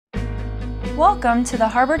Welcome to the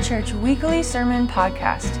Harbor Church Weekly Sermon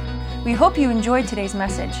Podcast. We hope you enjoyed today's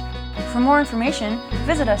message. For more information,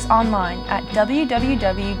 visit us online at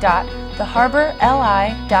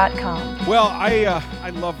www.theharborli.com. Well, I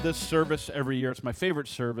love this service every year. It's my favorite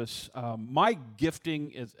service. My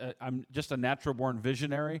gifting is I'm just a natural-born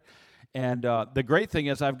visionary. And the great thing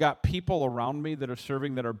is I've got people around me that are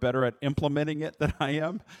serving that are better at implementing it than I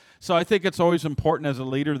am. So I think it's always important as a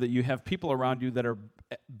leader that you have people around you that are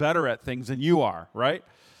better at things than you are, right?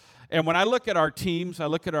 And when I look at our teams, I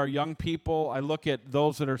look at our young people, I look at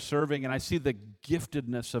those that are serving, and I see the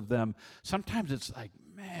giftedness of them. Sometimes it's like,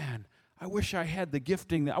 man, I wish I had the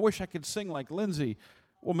gifting. I wish I could sing like Lindsay.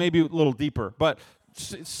 Well, maybe a little deeper, but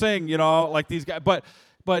sing, like these guys. But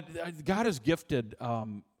God has gifted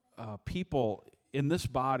people in this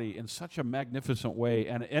body in such a magnificent way,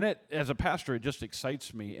 and it, as a pastor, it just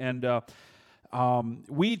excites me. And in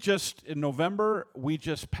November, we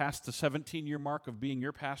just passed the 17-year mark of being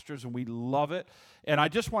your pastors, and we love it. And I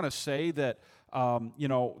just want to say that,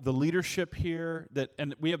 the leadership here,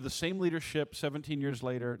 and we have the same leadership 17 years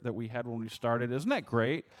later that we had when we started. Isn't that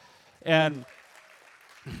great? And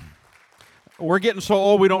we're getting so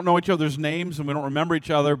old we don't know each other's names and we don't remember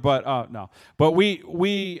each other, but no. But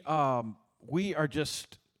we are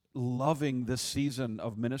just loving this season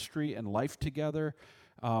of ministry and life together.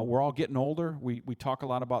 We're all getting older. We talk a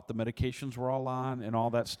lot about the medications we're all on and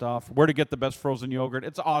all that stuff. Where to get the best frozen yogurt.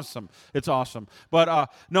 It's awesome. It's awesome.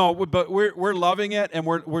 But we're loving it, and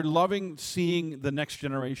we're loving seeing the next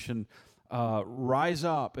generation rise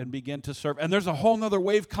up and begin to serve. And there's a whole nother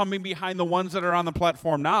wave coming behind the ones that are on the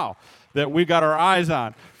platform now that we got our eyes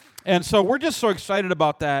on. And so we're just so excited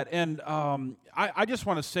about that. And I just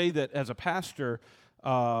want to say that as a pastor,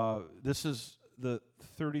 this is the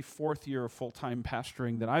 34th year of full-time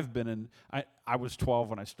pastoring that I've been in. I was 12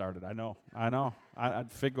 when I started. I know.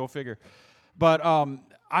 Go figure. But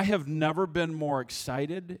I have never been more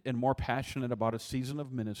excited and more passionate about a season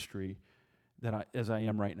of ministry as I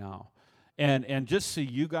am right now. And just so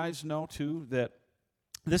you guys know, too, that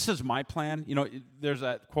this is my plan. There's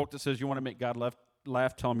that quote that says, you want to make God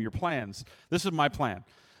laugh, tell him your plans. This is my plan.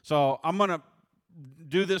 So I'm going to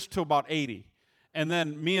do this to about 80. And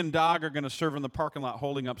then me and Dog are going to serve in the parking lot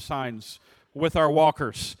holding up signs with our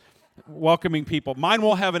walkers, welcoming people. Mine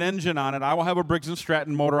will have an engine on it. I will have a Briggs &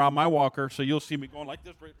 Stratton motor on my walker, so you'll see me going like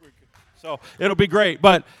this. So it'll be great.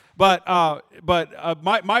 But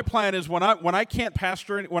my plan is when I can't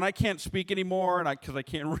pastor, when I can't speak anymore, and because I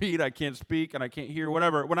can't read, I can't speak, and I can't hear,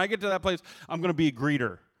 whatever. When I get to that place, I'm going to be a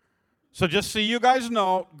greeter. So just so you guys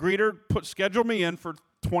know, greeter, schedule me in for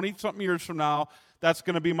 20-something years from now. That's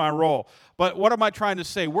going to be my role. But what am I trying to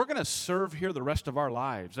say? We're going to serve here the rest of our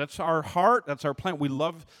lives. That's our heart. That's our plan. We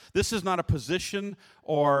love, this is not a position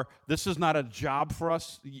or this is not a job for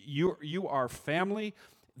us. You are family.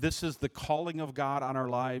 This is the calling of God on our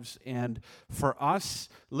lives. And for us,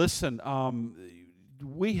 listen,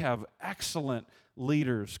 we have excellent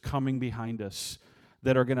leaders coming behind us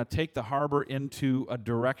that are going to take the harbor into a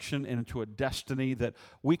direction and into a destiny that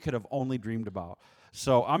we could have only dreamed about.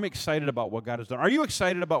 So I'm excited about what God has done. Are you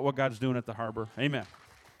excited about what God's doing at the harbor? Amen.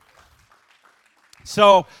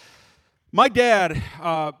 So my dad,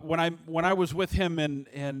 when I was with him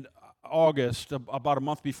in August, about a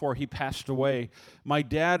month before he passed away, my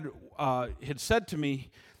dad had said to me,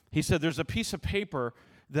 he said, there's a piece of paper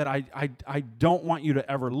that I don't want you to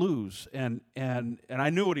ever lose. And I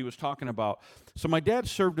knew what he was talking about. So my dad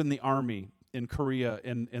served in the Army in Korea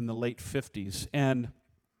in the late 50s. And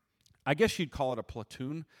I guess you'd call it a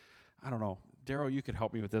platoon. I don't know. Daryl, you could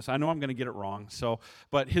help me with this. I know I'm going to get it wrong.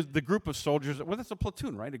 But the group of soldiers, well, that's a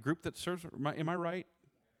platoon, right? A group that serves, am I right?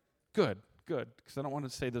 Good, because I don't want to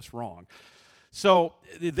say this wrong. So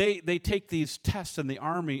they take these tests in the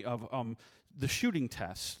Army of the shooting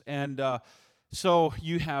tests. And so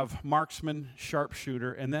you have marksman,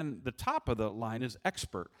 sharpshooter, and then the top of the line is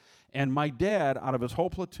expert. And my dad, out of his whole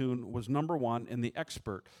platoon, was number one in the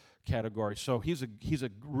expert category. So he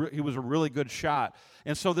was a really good shot.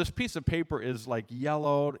 And so this piece of paper is like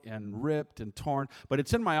yellowed and ripped and torn, but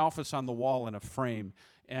it's in my office on the wall in a frame.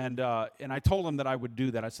 And I told him that I would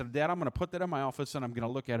do that. I said, Dad, I'm going to put that in my office and I'm going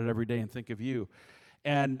to look at it every day and think of you.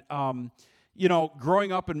 And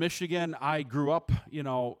growing up in Michigan, I grew up,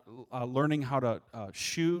 learning how to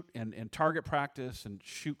shoot and target practice and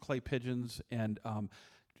shoot clay pigeons. And I'm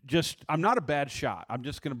not a bad shot. I'm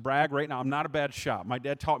just going to brag right now. I'm not a bad shot. My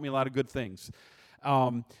dad taught me a lot of good things.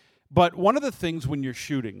 But one of the things when you're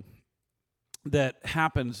shooting that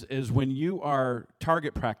happens is when you are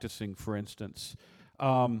target practicing, for instance,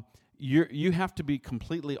 you have to be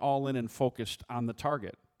completely all in and focused on the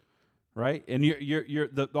target. right? And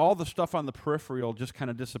all the stuff on the peripheral just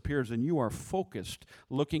kind of disappears, and you are focused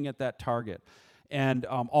looking at that target. And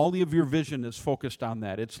all of your vision is focused on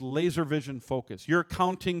that. It's laser vision focus. You're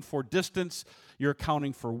accounting for distance, you're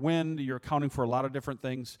accounting for wind, you're accounting for a lot of different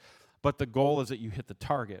things, but the goal is that you hit the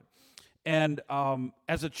target. And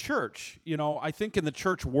as a church, I think in the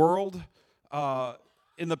church world,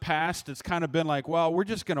 in the past, it's kind of been like, well, we're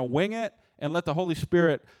just going to wing it and let the Holy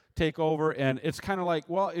Spirit take over. And it's kind of like,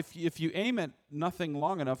 well, if you aim at nothing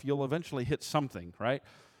long enough, you'll eventually hit something, right?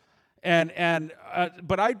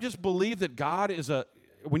 But I just believe that God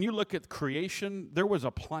when you look at creation, there was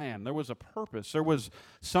a plan, there was a purpose, there was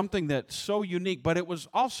something that's so unique, but it was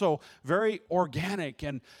also very organic.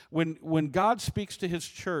 And when God speaks to his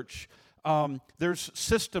church, there's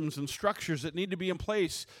systems and structures that need to be in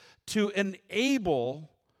place to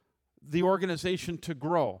enable the organization to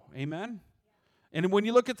grow. Amen? And when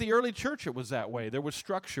you look at the early church, it was that way. There was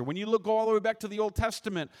structure. When you go all the way back to the Old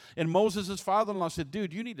Testament, and Moses' father-in-law said,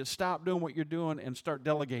 dude, you need to stop doing what you're doing and start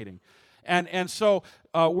delegating. And so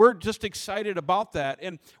we're just excited about that.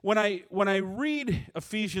 And when I read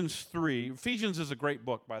Ephesians 3, Ephesians is a great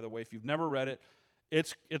book, by the way. If you've never read it,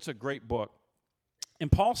 it's a great book.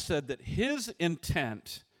 And Paul said that his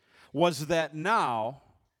intent was that now,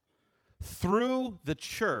 through the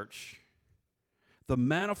church, the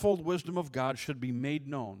manifold wisdom of God should be made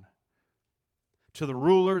known to the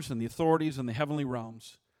rulers and the authorities in the heavenly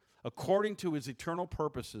realms, according to his eternal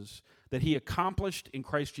purposes that he accomplished in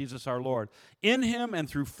Christ Jesus our Lord. In him and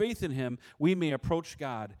through faith in him, we may approach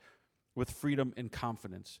God with freedom and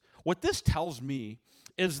confidence. What this tells me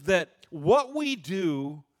is that what we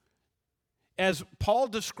do, as Paul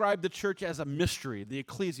described the church as a mystery, the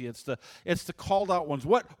ecclesia, it's the called out ones.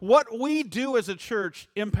 What we do as a church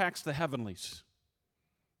impacts the heavenlies.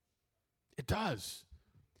 It does.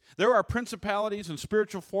 There are principalities and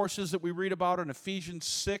spiritual forces that we read about in Ephesians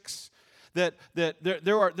 6 that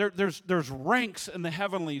there's ranks in the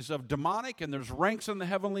heavenlies of demonic and there's ranks in the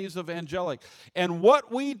heavenlies of angelic. And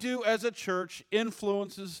what we do as a church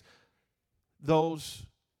influences those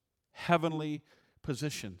heavenly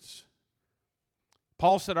positions.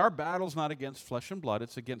 Paul said our battle's not against flesh and blood,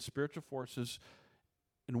 it's against spiritual forces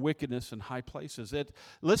and wickedness in high places.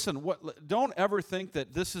 Don't ever think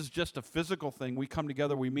that this is just a physical thing. We come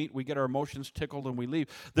together, we meet, we get our emotions tickled, and we leave.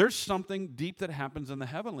 There's something deep that happens in the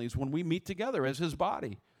heavenlies when we meet together as his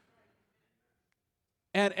body.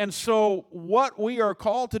 And so what we are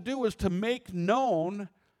called to do is to make known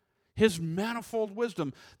his manifold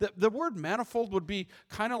wisdom. The word manifold would be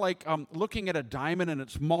kind of like looking at a diamond and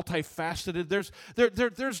it's multifaceted.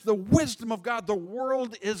 There's the wisdom of God. The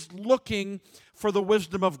world is looking for the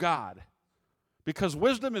wisdom of God because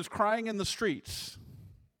wisdom is crying in the streets.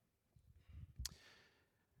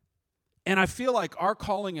 And I feel like our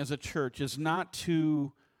calling as a church is not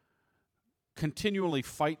to continually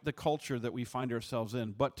fight the culture that we find ourselves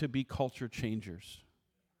in, but to be culture changers.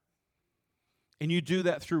 And you do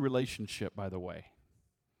that through relationship, by the way.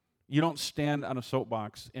 You don't stand on a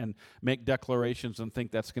soapbox and make declarations and think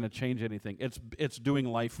that's going to change anything. It's doing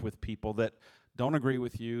life with people that don't agree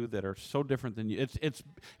with you, that are so different than you.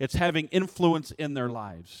 It's having influence in their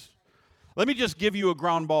lives. Let me just give you a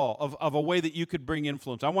ground ball of a way that you could bring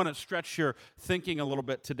influence. I want to stretch your thinking a little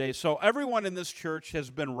bit today. So everyone in this church has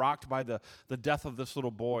been rocked by the death of this little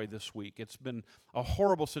boy this week. It's been a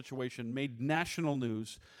horrible situation, made national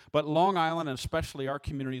news. But Long Island, and especially our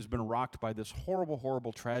community, has been rocked by this horrible,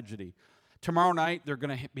 horrible tragedy. Tomorrow night, they're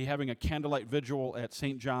going to be having a candlelight vigil at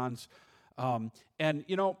St. John's. And,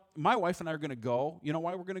 my wife and I are going to go. You know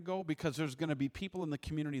why we're going to go? Because there's going to be people in the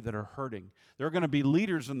community that are hurting. There are going to be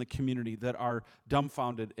leaders in the community that are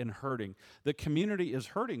dumbfounded and hurting. The community is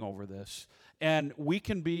hurting over this. And we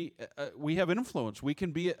have influence. We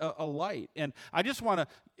can be a light. And I just want to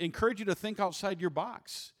encourage you to think outside your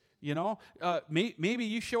box. Maybe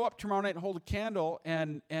you show up tomorrow night and hold a candle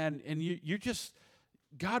and you just,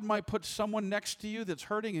 God might put someone next to you that's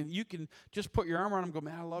hurting and you can just put your arm around them and go,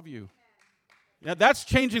 man, I love you. Yeah, that's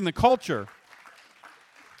changing the culture.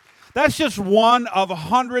 That's just one of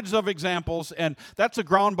hundreds of examples, and that's a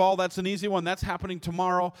ground ball. That's an easy one. That's happening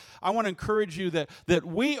tomorrow. I want to encourage you that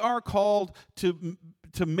we are called to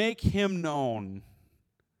make him known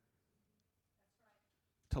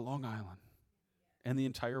to Long Island and the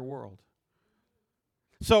entire world.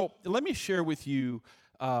 So let me share with you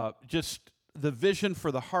just the vision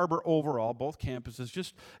for the harbor overall, both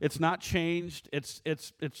campuses. It's not changed.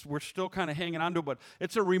 We're still kind of hanging on to it, but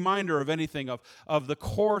it's a reminder of anything of the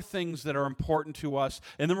core things that are important to us.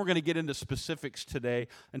 And then we're going to get into specifics today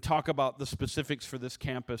and talk about the specifics for this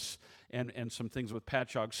campus and some things with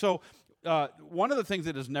Patchogue. So one of the things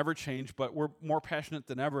that has never changed, but we're more passionate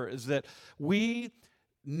than ever, is that we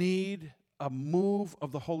need a move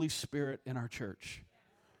of the Holy Spirit in our church.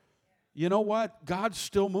 You know what? God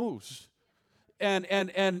still moves. And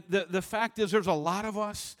the fact is, there's a lot of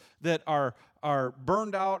us that are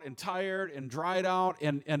burned out and tired and dried out,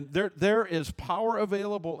 and there is power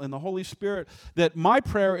available in the Holy Spirit. That my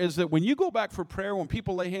prayer is that when you go back for prayer, when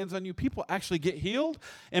people lay hands on you, people actually get healed,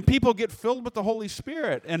 and people get filled with the Holy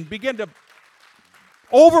Spirit and begin to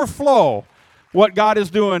overflow what God is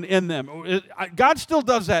doing in them. God still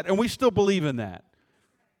does that, and we still believe in that.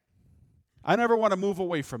 I never want to move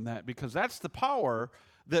away from that, because that's the power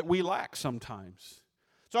that we lack sometimes.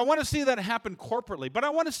 So I want to see that happen corporately, but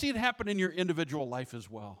I want to see it happen in your individual life as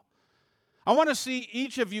well. I want to see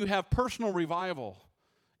each of you have personal revival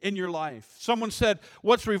in your life. Someone said,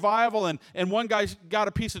 what's revival? And one guy got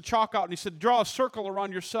a piece of chalk out and he said, draw a circle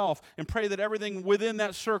around yourself and pray that everything within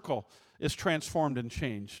that circle is transformed and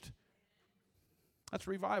changed. That's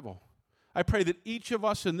revival. I pray that each of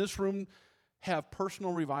us in this room have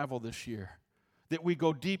personal revival this year. That we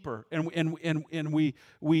go deeper and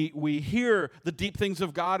we hear the deep things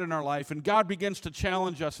of God in our life, and God begins to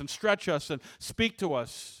challenge us and stretch us and speak to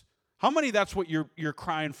us. How many that's what you're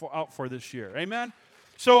crying out for this year? Amen?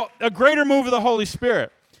 So a greater move of the Holy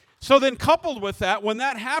Spirit. So then coupled with that, when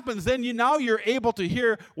that happens, then now you're able to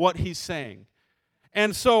hear what he's saying.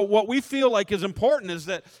 And so what we feel like is important is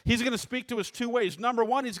that he's going to speak to us two ways. Number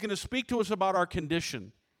one, he's going to speak to us about our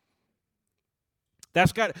condition.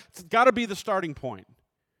 It's got to be the starting point.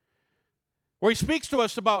 Where he speaks to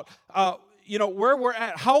us about, where we're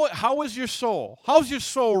at. How is your soul? How's your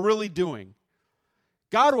soul really doing?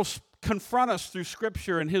 God will confront us through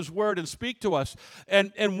Scripture and his word and speak to us.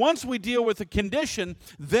 And once we deal with the condition,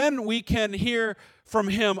 then we can hear from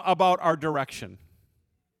him about our direction.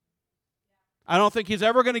 I don't think he's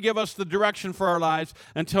ever going to give us the direction for our lives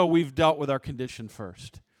until we've dealt with our condition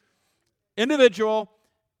first. Individual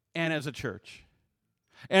and as a church.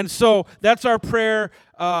 And so that's our prayer.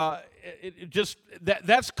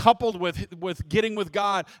 That's coupled with getting with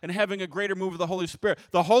God and having a greater move of the Holy Spirit.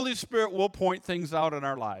 The Holy Spirit will point things out in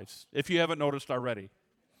our lives, if you haven't noticed already.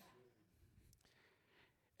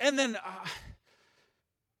 And then,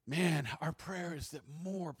 our prayer is that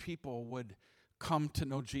more people would come to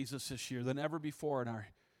know Jesus this year than ever before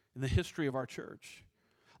in the history of our church.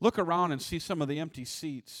 Look around and see some of the empty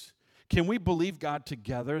seats. Can we believe God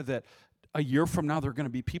together that a year from now, there are going to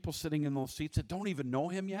be people sitting in those seats that don't even know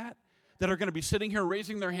him yet, that are going to be sitting here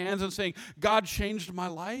raising their hands and saying, God changed my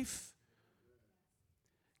life?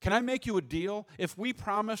 Can I make you a deal? If we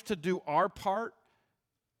promise to do our part,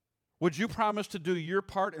 would you promise to do your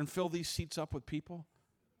part and fill these seats up with people?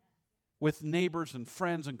 With neighbors and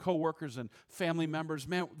friends and coworkers and family members.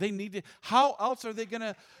 Man, they need to. How else are they going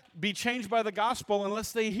to be changed by the gospel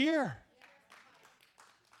unless they hear?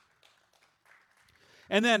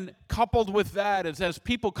 And then coupled with that is as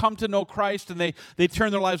people come to know Christ and they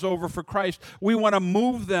turn their lives over for Christ, we want to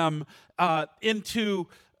move them into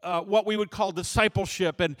what we would call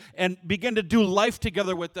discipleship and begin to do life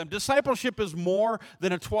together with them. Discipleship is more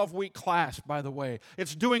than a 12-week class, by the way.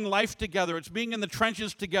 It's doing life together. It's being in the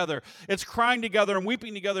trenches together. It's crying together and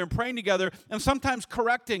weeping together and praying together and sometimes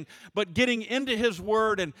correcting, but getting into his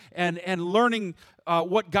word and learning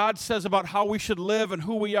what God says about how we should live and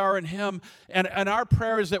who we are in him. And our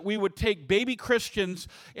prayer is that we would take baby Christians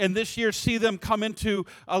and this year see them come into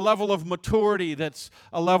a level of maturity that's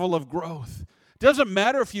a level of growth. Doesn't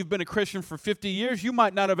matter if you've been a Christian for 50 years. You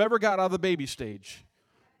might not have ever got out of the baby stage.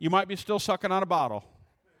 You might be still sucking on a bottle.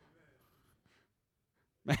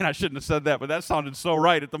 Man, I shouldn't have said that, but that sounded so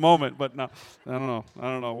right at the moment. But no, I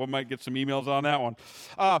don't know. We might get some emails on that one.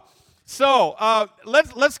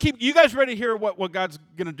 Let's keep. You guys ready to hear what God's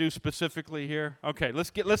going to do specifically here? Okay, let's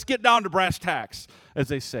get down to brass tacks, as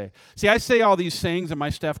they say. See, I say all these sayings, and my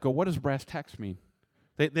staff go, "What does brass tacks mean?"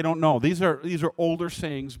 They don't know. These are older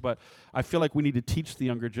sayings, but I feel like we need to teach the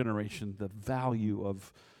younger generation the value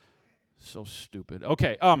of so stupid.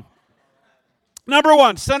 Okay. Number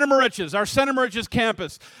one, Center Moriches, our Center Moriches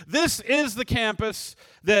campus. This is the campus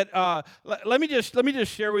that, let me just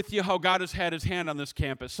share with you how God has had his hand on this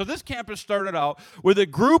campus. So this campus started out with a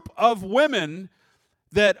group of women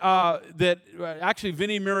that actually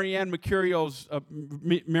Vinnie Marianne Mercurio's,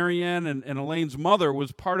 Marianne and Elaine's mother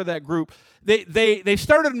was part of that group. They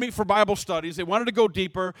started to meet for Bible studies. They wanted to go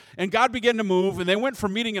deeper, and God began to move, and they went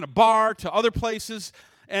from meeting in a bar to other places.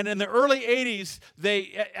 And in the early 80s,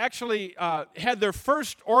 they actually had their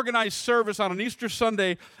first organized service on an Easter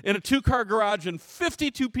Sunday in a 2-car garage, and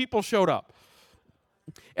 52 people showed up.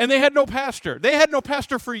 And they had no pastor. They had no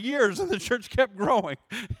pastor for years, and the church kept growing.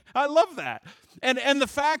 I love that. And the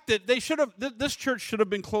fact that this church should have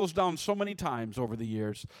been closed down so many times over the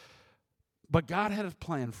years. But God had a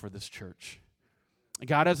plan for this church.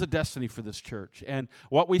 God has a destiny for this church. And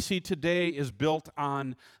what we see today is built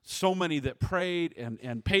on so many that prayed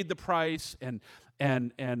and paid the price, and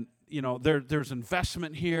there's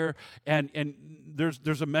investment here, and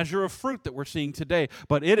there's a measure of fruit that we're seeing today.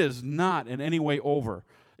 But it is not in any way over.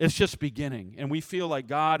 It's just beginning, and we feel like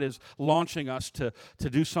God is launching us to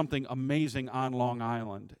do something amazing on Long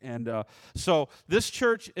Island. And so this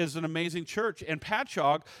church is an amazing church, and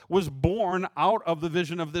Patchogue was born out of the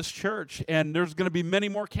vision of this church. And there's going to be many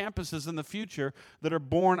more campuses in the future that are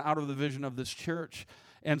born out of the vision of this church.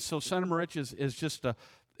 And so Center Moriches is just an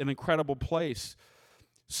incredible place.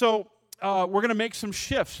 So we're going to make some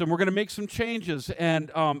shifts, and we're going to make some changes, and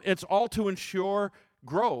it's all to ensure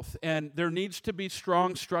growth, and there needs to be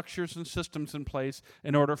strong structures and systems in place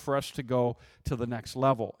in order for us to go to the next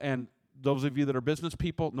level. And those of you that are business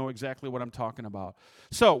people know exactly what I'm talking about.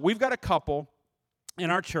 So we've got a couple in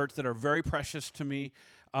our church that are very precious to me,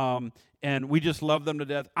 and we just love them to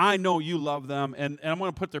death. I know you love them, and I'm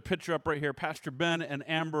going to put their picture up right here, Pastor Ben and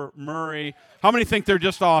Amber Murray. How many think they're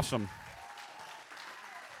just awesome?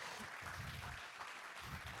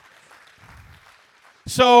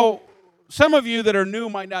 So some of you that are new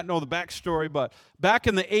might not know the backstory, but back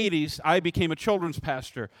in the 80s, I became a children's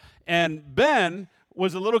pastor. And Ben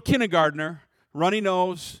was a little kindergartner, runny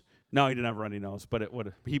nose. No, he didn't have a runny nose, but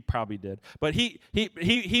he probably did. But he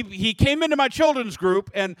came into my children's group,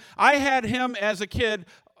 and I had him as a kid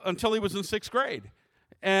until he was in 6th grade.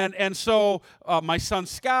 And so my son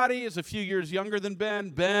Scotty is a few years younger than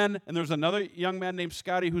Ben, and there's another young man named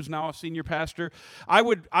Scotty who's now a senior pastor. I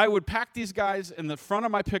would pack these guys in the front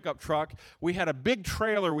of my pickup truck. We had a big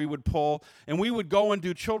trailer we would pull, and we would go and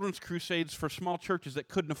do children's crusades for small churches that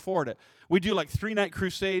couldn't afford it. We do like 3-night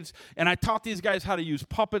crusades, and I taught these guys how to use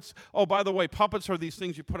puppets. Oh, by the way, puppets are these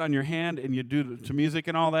things you put on your hand and you do to music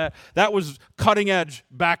and all that. That was cutting edge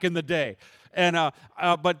back in the day. And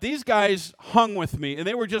but these guys hung with me, and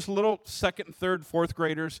they were just little 2nd, 3rd, 4th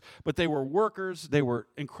graders, but they were workers. They were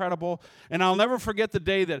incredible. And I'll never forget the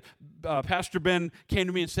day that Pastor Ben came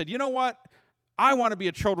to me and said, "You know what? I want to be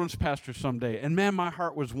a children's pastor someday." And man, my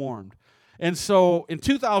heart was warmed. And so in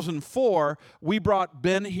 2004, we brought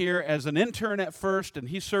Ben here as an intern at first, and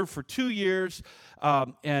he served for 2 years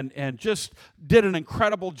and just did an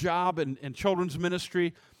incredible job in children's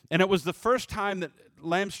ministry. And it was the first time that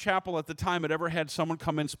Lamb's Chapel at the time had ever had someone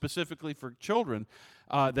come in specifically for children,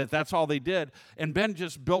 that's all they did. And Ben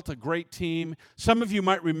just built a great team. Some of you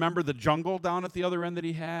might remember the jungle down at the other end that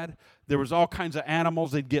he had. There was all kinds of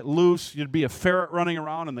animals. They'd get loose. You'd be a ferret running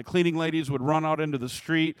around, and the cleaning ladies would run out into the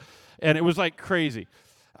street. And it was like crazy.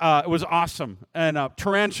 It was awesome. And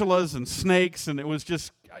tarantulas and snakes, and it was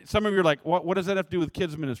just, some of you are like, what does that have to do with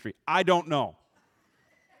kids ministry? I don't know.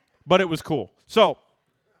 But it was cool.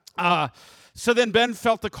 So then Ben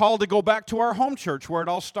felt the call to go back to our home church where it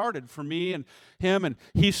all started for me and him, and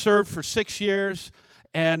he served for 6 years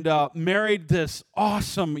and married this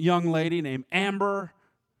awesome young lady named Amber.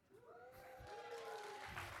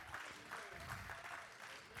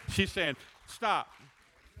 She's saying, stop.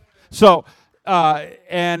 So,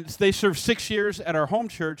 and they served 6 years at our home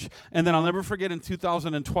church, and then I'll never forget in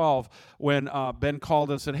 2012 when Ben called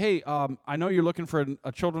and said, "Hey, I know you're looking for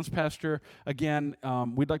a children's pastor again.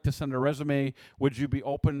 We'd like to send a resume. Would you be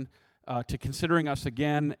open to considering us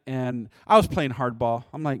again?" And I was playing hardball.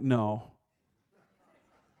 I'm like, "No."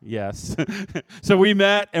 Yes. So we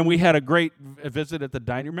met, and we had a great visit at the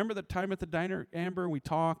diner. Remember the time at the diner, Amber? We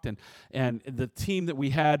talked, and the team that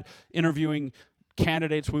we had interviewing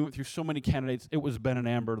candidates. We went through so many candidates. It was Ben and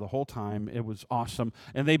Amber the whole time. It was awesome.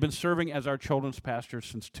 And they've been serving as our children's pastors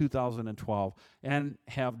since 2012 and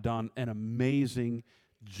have done an amazing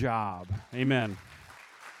job. Amen.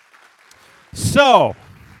 So,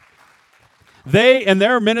 they and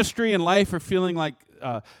their ministry and life are feeling like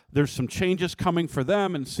there's some changes coming for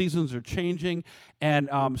them, and seasons are changing. And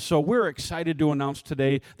so we're excited to announce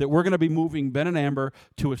today that we're going to be moving Ben and Amber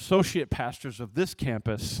to associate pastors of this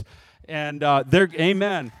campus. And they're,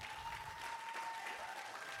 amen.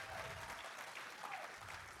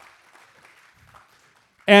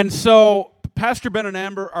 And so Pastor Ben and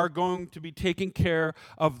Amber are going to be taking care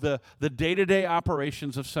of the day-to-day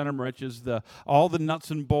operations of Center Moriches, all the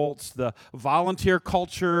nuts and bolts, the volunteer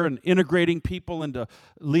culture, and integrating people into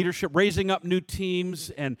leadership, raising up new teams.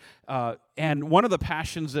 And one of the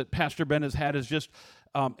passions that Pastor Ben has had is just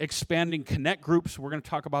expanding connect groups. We're going to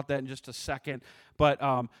talk about that in just a second. But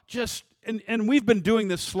and we've been doing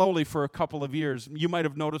this slowly for a couple of years. You might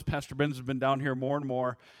have noticed Pastor Ben's has been down here more and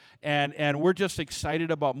more. And we're just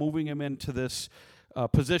excited about moving him into this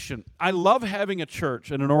position. I love having a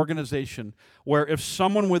church and an organization where if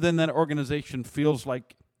someone within that organization feels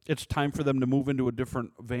like it's time for them to move into a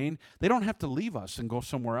different vein, they don't have to leave us and go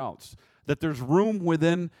somewhere else. That there's room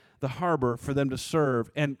within the harbor for them to serve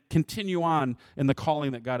and continue on in the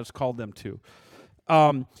calling that God has called them to.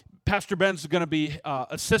 Pastor Ben's going to be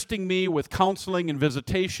assisting me with counseling and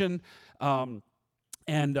visitation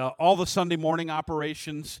and all the Sunday morning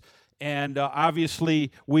operations. And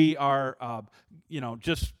obviously, we are,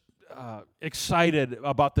 just excited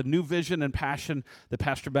about the new vision and passion that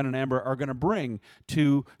Pastor Ben and Amber are going to bring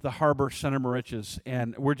to the Harbor Center Moriches.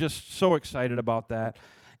 And we're just so excited about that.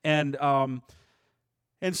 And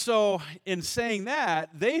so in saying that,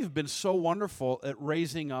 they've been so wonderful at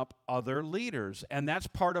raising up other leaders. And that's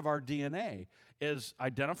part of our DNA, is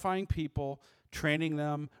identifying people, training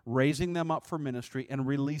them, raising them up for ministry, and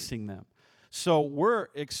releasing them. So we're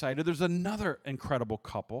excited. There's another incredible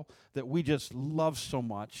couple that we just love so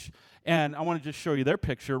much. And I want to just show you their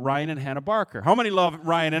picture, Ryan and Hannah Barker. How many love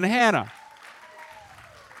Ryan and Hannah?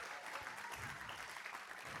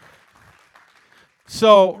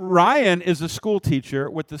 So Ryan is a school teacher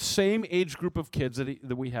with the same age group of kids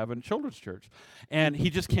that we have in children's church. And he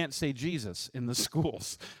just can't say Jesus in the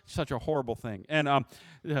schools. Such a horrible thing. And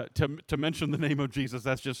to mention the name of Jesus,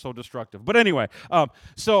 that's just so destructive. But anyway,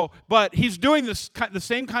 but he's doing the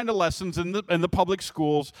same kind of lessons in the public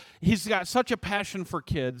schools. He's got such a passion for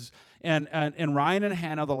kids. And Ryan and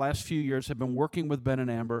Hannah, the last few years, have been working with Ben and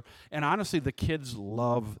Amber. And honestly, the kids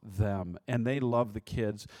love them, and they love the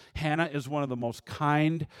kids. Hannah is one of the most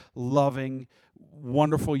kind, loving,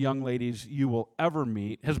 wonderful young ladies you will ever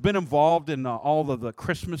meet. Has been involved in all of the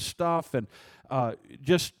Christmas stuff, and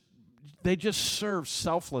they just serve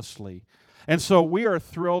selflessly. And so we are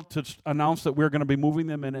thrilled to announce that we're going to be moving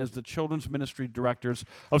them in as the children's ministry directors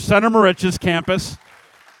of Center Moriches campus.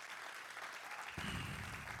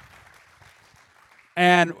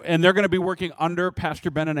 And they're going to be working under Pastor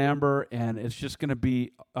Ben and Amber, and it's just going to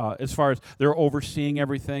be, as far as they're overseeing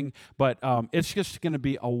everything, but it's just going to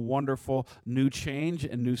be a wonderful new change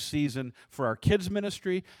and new season for our kids'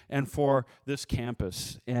 ministry and for this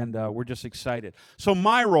campus, and we're just excited. So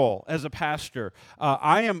my role as a pastor,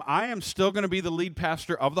 I am still going to be the lead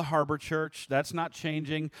pastor of the Harbor Church. That's not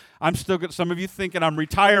changing. I'm still good. Some of you thinking I'm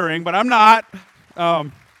retiring, but I'm not.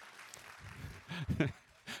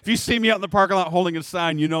 If you see me out in the parking lot holding a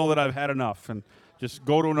sign, you know that I've had enough, and just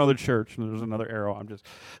go to another church. And there's another arrow.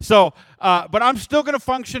 But I'm still going to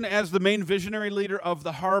function as the main visionary leader of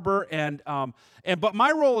the Harbor, but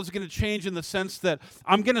my role is going to change in the sense that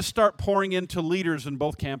I'm going to start pouring into leaders in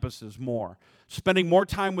both campuses more, spending more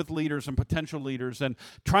time with leaders and potential leaders, and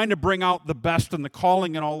trying to bring out the best and the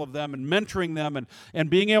calling in all of them, and mentoring them, and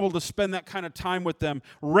being able to spend that kind of time with them,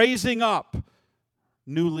 raising up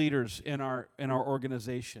new leaders in our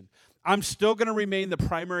organization. I'm still going to remain the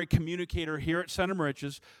primary communicator here at Center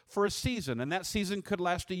Moriches for a season, and that season could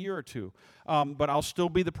last a year or two. But I'll still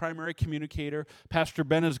be the primary communicator. Pastor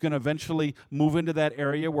Ben is going to eventually move into that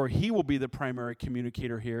area where he will be the primary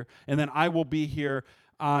communicator here, and then I will be here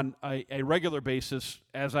on a regular basis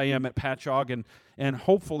as I am at Patchogue, and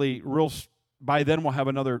hopefully by then we'll have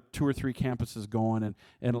another 2 or 3 campuses going, and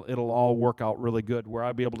it'll all work out really good, where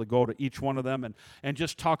I'll be able to go to each one of them and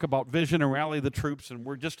just talk about vision and rally the troops, and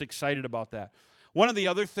we're just excited about that. One of the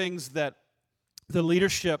other things that the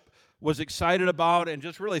leadership was excited about and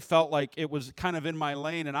just really felt like it was kind of in my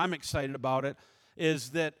lane, and I'm excited about it,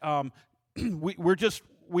 is that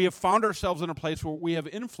we have found ourselves in a place where we have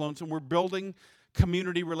influence, and we're building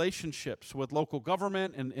community relationships with local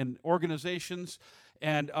government and organizations.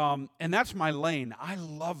 And that's my lane. I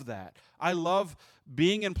love that. I love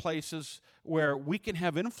being in places where we can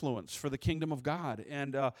have influence for the kingdom of God.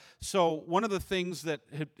 And so one of the things that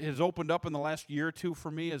has opened up in the last year or two for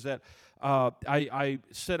me is that I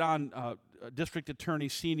sit on District Attorney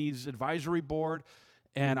Seeney's advisory board,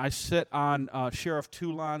 and I sit on Sheriff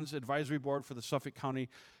Toulon's advisory board for the Suffolk County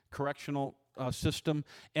Correctional System.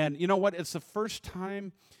 And you know what? It's the first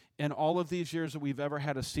time in all of these years that we've ever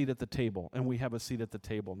had a seat at the table, and we have a seat at the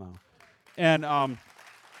table now. And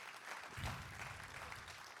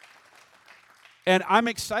I'm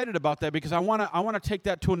excited about that because I want to take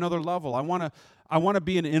that to another level. I want to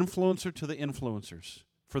be an influencer to the influencers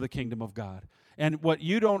for the kingdom of God. And what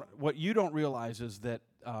you don't realize is that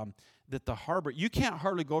that the Harbor, you can't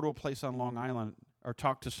hardly go to a place on Long Island or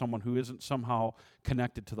talk to someone who isn't somehow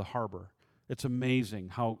connected to the Harbor. It's amazing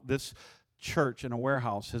how this church in a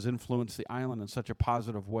warehouse has influenced the island in such a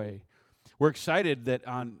positive way. We're excited that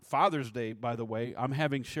on Father's Day, by the way, I'm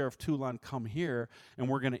having Sheriff Toulon come here, and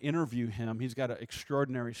we're going to interview him. He's got an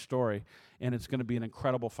extraordinary story, and it's going to be an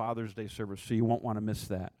incredible Father's Day service, so you won't want to miss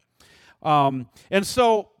that. And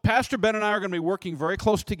so Pastor Ben and I are going to be working very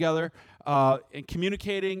close together and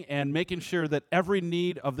communicating and making sure that every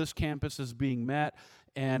need of this campus is being met.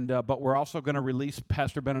 And but we're also going to release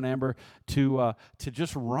Pastor Ben and Amber to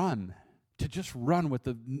just run. To just run with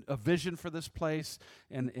a vision for this place,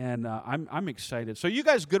 and I'm excited. So you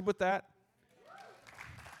guys good with that?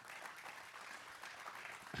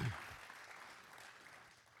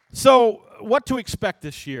 So what to expect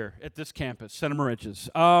this year at this campus, Center Moriches?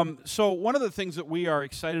 So one of the things that we are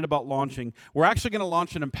excited about launching, we're actually going to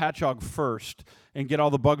launch it in Patchogue first and get all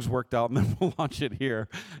the bugs worked out, and then we'll launch it here.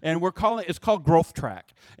 And it's called Growth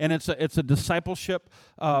Track, and it's a discipleship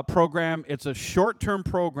program. It's a short-term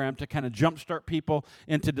program to kind of jumpstart people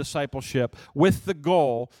into discipleship with the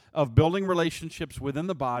goal of building relationships within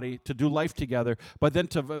the body to do life together, but then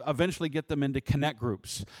to eventually get them into connect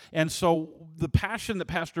groups. And so the passion that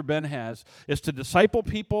Pastor Ben has is to disciple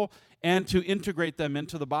people and to integrate them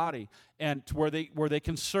into the body, and to where they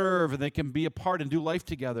can serve and they can be a part and do life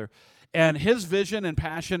together. And his vision and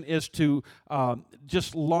passion is to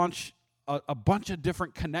just launch a bunch of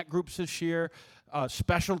different connect groups this year,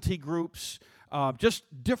 specialty groups, just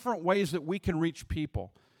different ways that we can reach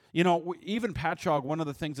people. You know, even Patchogue, one of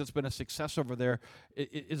the things that's been a success over there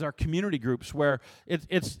is our community groups, where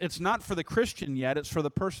it's not for the Christian yet. It's for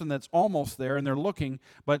the person that's almost there and they're looking,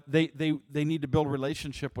 but they need to build a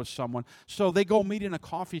relationship with someone. So they go meet in a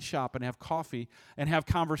coffee shop and have coffee and have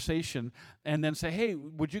conversation, and then say, hey,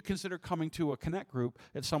 would you consider coming to a connect group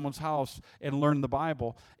at someone's house and learn the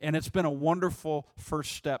Bible? And it's been a wonderful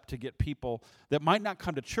first step to get people that might not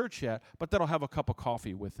come to church yet, but that'll have a cup of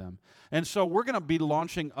coffee with them. And so we're going to be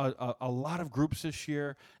launching a lot of groups this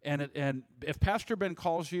year, and if Pastor Ben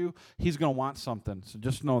calls you, he's going to want something, so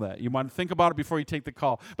just know that. You might think about it before you take the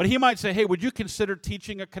call. But he might say, hey, would you consider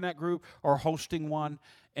teaching a connect group or hosting one?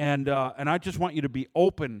 And I just want you to be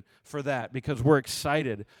open for that, because we're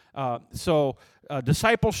excited. So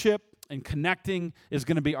discipleship and connecting is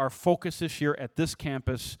going to be our focus this year at this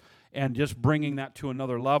campus, and just bringing that to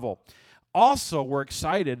another level. Also, we're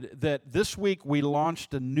excited that this week we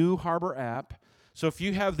launched a new Harbor app. So if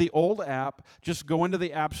you have the old app, just go into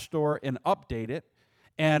the App Store and update it.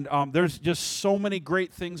 And there's just so many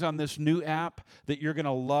great things on this new app that you're going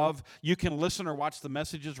to love. You can listen or watch the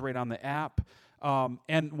messages right on the app.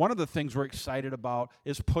 And one of the things we're excited about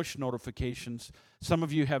is push notifications. Some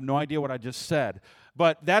of you have no idea what I just said.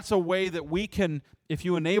 But that's a way that we can, if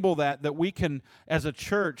you enable that we can, as a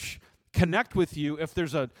church, connect with you if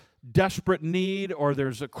there's a desperate need, or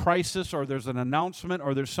there's a crisis, or there's an announcement,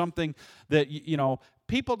 or there's something that,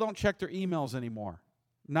 people don't check their emails anymore.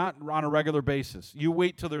 Not on a regular basis. You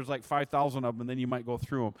wait till there's like 5,000 of them, and then you might go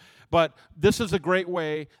through them. But this is a great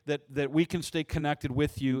way that we can stay connected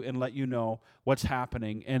with you and let you know what's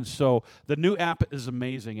happening. And so the new app is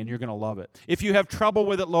amazing, and you're going to love it. If you have trouble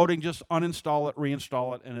with it loading, just uninstall it,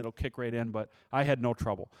 reinstall it, and it'll kick right in. But I had no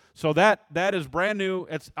trouble. So that is brand new.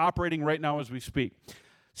 It's operating right now as we speak.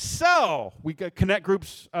 So we got connect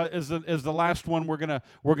groups is the last one. We're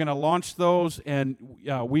gonna launch those, and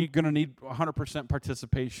we're gonna need 100%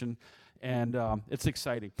 participation, and it's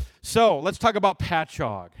exciting. So let's talk about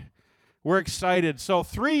Patchogue. We're excited. So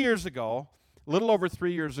 3 years ago, a little over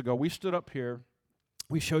 3 years ago, we stood up here.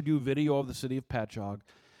 We showed you a video of the city of Patchogue.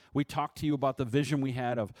 We talked to you about the vision we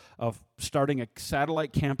had of starting a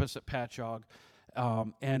satellite campus at Patchogue,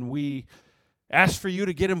 and we asked for you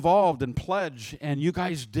to get involved and pledge, and you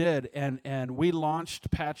guys did, and we launched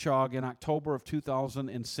Patchogue in October of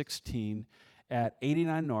 2016 at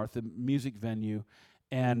 89 North, the music venue,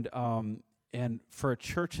 and for a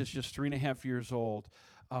church that's just 3.5 years old,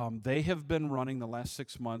 they have been running the last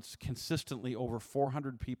 6 months consistently over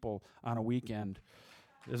 400 people on a weekend.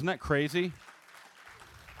 Isn't that crazy?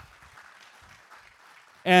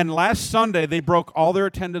 And last Sunday, they broke all their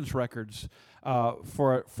attendance records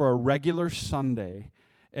for a regular Sunday,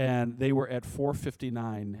 and they were at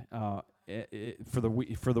 459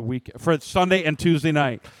 for Sunday and Tuesday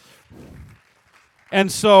night.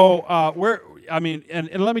 And so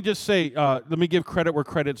and let me just say, let me give credit where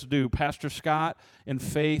credit's due. Pastor Scott and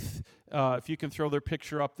Faith, if you can throw their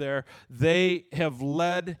picture up there, they have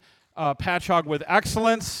led Patchogue with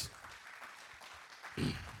excellence.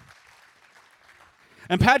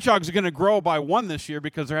 And Patchogue's going to grow by one this year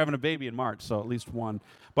because they're having a baby in March, so at least one.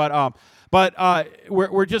 But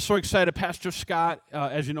we're just so excited. Pastor Scott,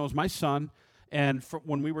 as you know, is my son, And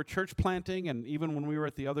when we were church planting, and even when we were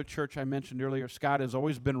at the other church I mentioned earlier, Scott has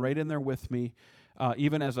always been right in there with me,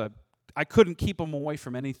 even I couldn't keep him away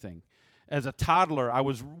from anything. As a toddler, I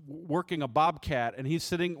was working a bobcat, and he's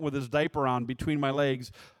sitting with his diaper on between my legs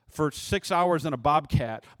for 6 hours in a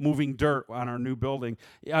bobcat moving dirt on our new building.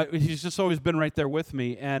 He's just always been right there with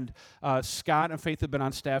me. And Scott and Faith have been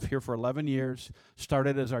on staff here for 11 years,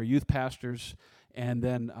 started as our youth pastors. And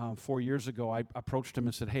then 4 years ago, I approached him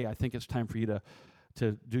and said, hey, I think it's time for you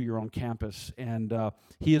to do your own campus. And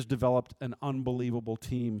he has developed an unbelievable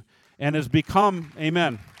team and has become,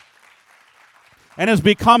 amen, and has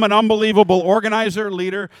become an unbelievable organizer,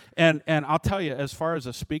 leader. And I'll tell you, as far as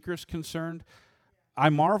a speaker is concerned, I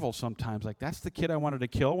marvel sometimes, like, that's the kid I wanted to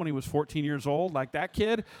kill when he was 14 years old, like that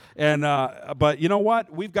kid. And but you know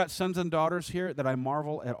what? We've got sons and daughters here that I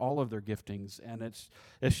marvel at all of their giftings, and it's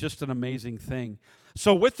just an amazing thing.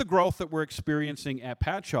 So with the growth that we're experiencing at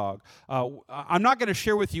Patchogue, I'm not going to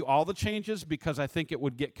share with you all the changes because I think it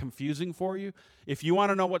would get confusing for you. If you want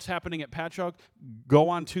to know what's happening at Patchogue, go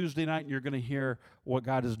on Tuesday night and you're going to hear what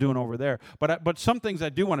God is doing over there. But some things I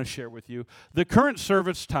do want to share with you. The current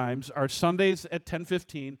service times are Sundays at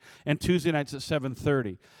 10:15 and Tuesday nights at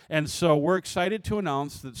 7:30. And so we're excited to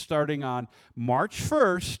announce that starting on March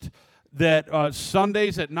 1st, that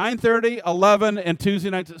Sundays at 9:30, 11, and Tuesday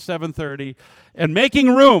nights at 7:30, and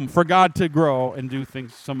making room for God to grow and do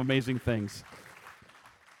some amazing things.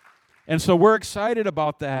 And so we're excited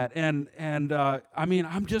about that. And I mean,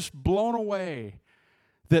 I'm just blown away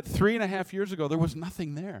that 3.5 years ago there was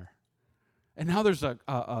nothing there. And now there's a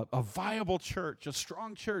viable church, a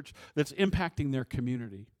strong church that's impacting their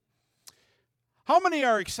community. How many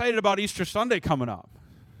are excited about Easter Sunday coming up?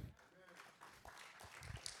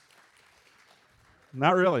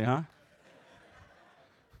 Not really, huh?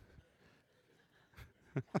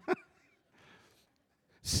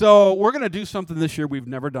 So we're going to do something this year we've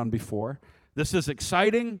never done before. This is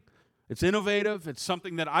exciting. It's innovative. It's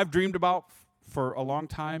something that I've dreamed about for a long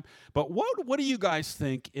time. But what do you guys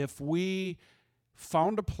think if we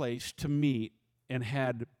found a place to meet and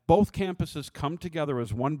had both campuses come together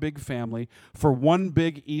as one big family for one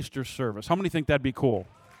big Easter service? How many think that'd be cool?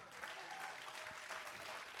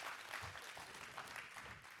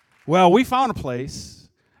 Well, we found a place,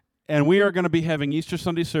 and we are going to be having Easter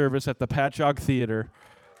Sunday service at the Patchogue Theater.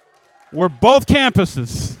 We're both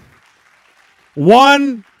campuses.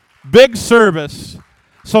 One big service.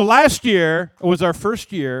 So last year, it was our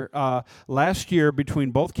first year. Last year,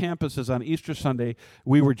 between both campuses on Easter Sunday,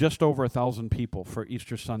 we were just over 1,000 people for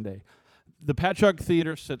Easter Sunday. The Patchogue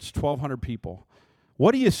Theater sits 1,200 people.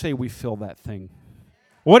 What do you say we fill that thing?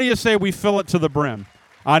 What do you say we fill it to the brim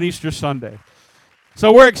on Easter Sunday?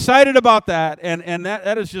 So we're excited about that, and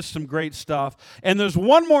that is just some great stuff. And there's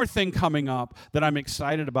one more thing coming up that I'm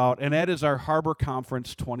excited about, and that is our Harbor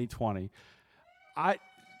Conference 2020.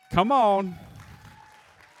 Come on.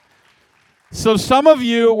 So some of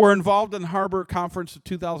you were involved in Harbor Conference of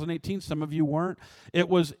 2018. Some of you weren't. It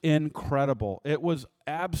was incredible. It was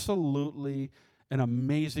absolutely an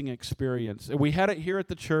amazing experience. We had it here at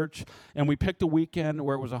the church, and we picked a weekend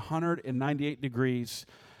where it was 198 degrees.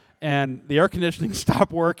 And the air conditioning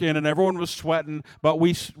stopped working, and everyone was sweating. But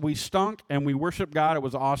we stunk, and we worshiped God. It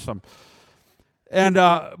was awesome. And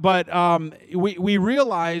we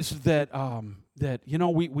realized that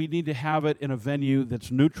we need to have it in a venue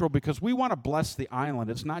that's neutral because we want to bless the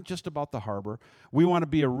island. It's not just about the harbor. We want to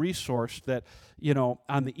be a resource that,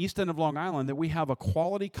 on the east end of Long Island, that we have a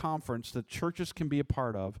quality conference that churches can be a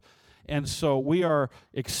part of. And so we are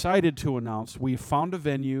excited to announce we found a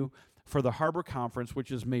venue for the Harbor Conference,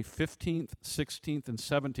 which is May 15th, 16th, and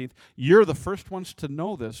 17th. You're the first ones to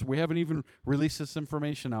know this. We haven't even released this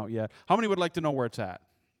information out yet. How many would like to know where it's at?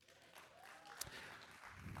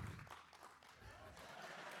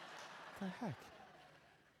 What the heck?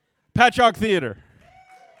 Patchogue Theater.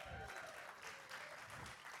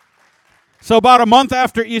 So about a month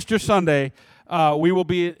after Easter Sunday, we will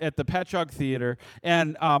be at the Patchogue Theater.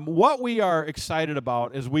 And what we are excited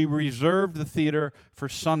about is we reserved the theater for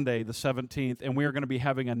Sunday, the 17th, and we are going to be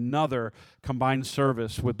having another combined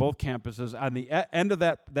service with both campuses on the end of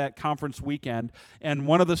that conference weekend. And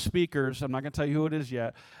one of the speakers, I'm not going to tell you who it is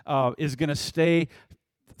yet, is going to stay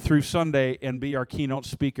through Sunday and be our keynote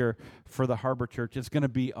speaker for the Harbor Church. It's going to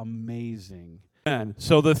be amazing. And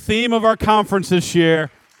so the theme of our conference this year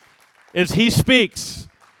is He Speaks.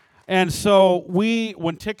 And so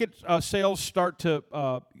when ticket sales start to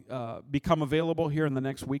become available here in the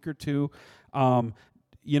next week or two, one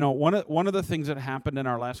of the things that happened in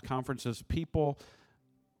our last conference is people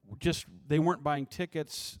they weren't buying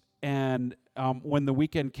tickets, And when the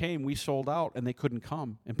weekend came, we sold out, and they couldn't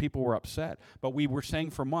come, and people were upset. But we were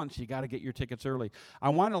saying for months, you got to get your tickets early. I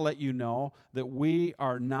want to let you know that we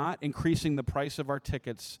are not increasing the price of our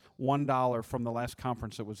tickets $1 from the last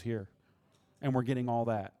conference that was here, and we're getting all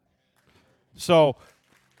that. So,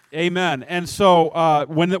 amen. And so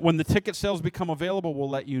when the ticket sales become available, we'll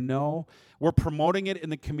let you know. We're promoting it in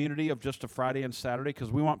the community of just a Friday and Saturday because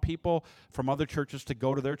we want people from other churches to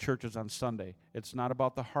go to their churches on Sunday. It's not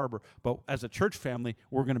about the harbor, but as a church family,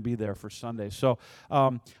 we're going to be there for Sunday. So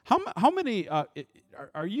how many,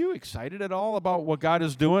 are you excited at all about what God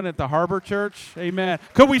is doing at the Harbor Church? Amen.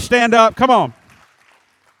 Could we stand up? Come on.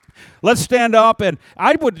 Let's stand up, and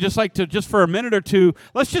I would just like to, just for a minute or two,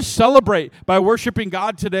 let's just celebrate by worshiping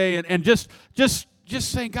God today and just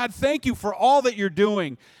saying, God, thank you for all that you're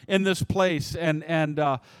doing in this place. And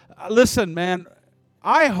listen, man,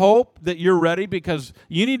 I hope that you're ready because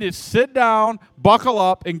you need to sit down, buckle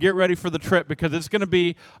up, and get ready for the trip because it's going to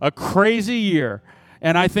be a crazy year.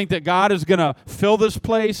 And I think that God is going to fill this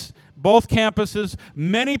place, both campuses.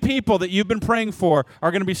 Many people that you've been praying for are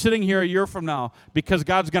going to be sitting here a year from now because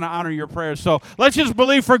God's going to honor your prayers. So let's just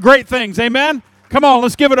believe for great things. Amen? Come on,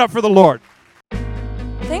 let's give it up for the Lord.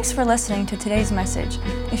 Thanks for listening to today's message.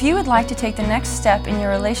 If you would like to take the next step in your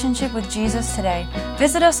relationship with Jesus today,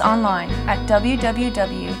 visit us online at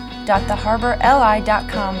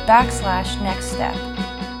www.theharborli.com/nextstep.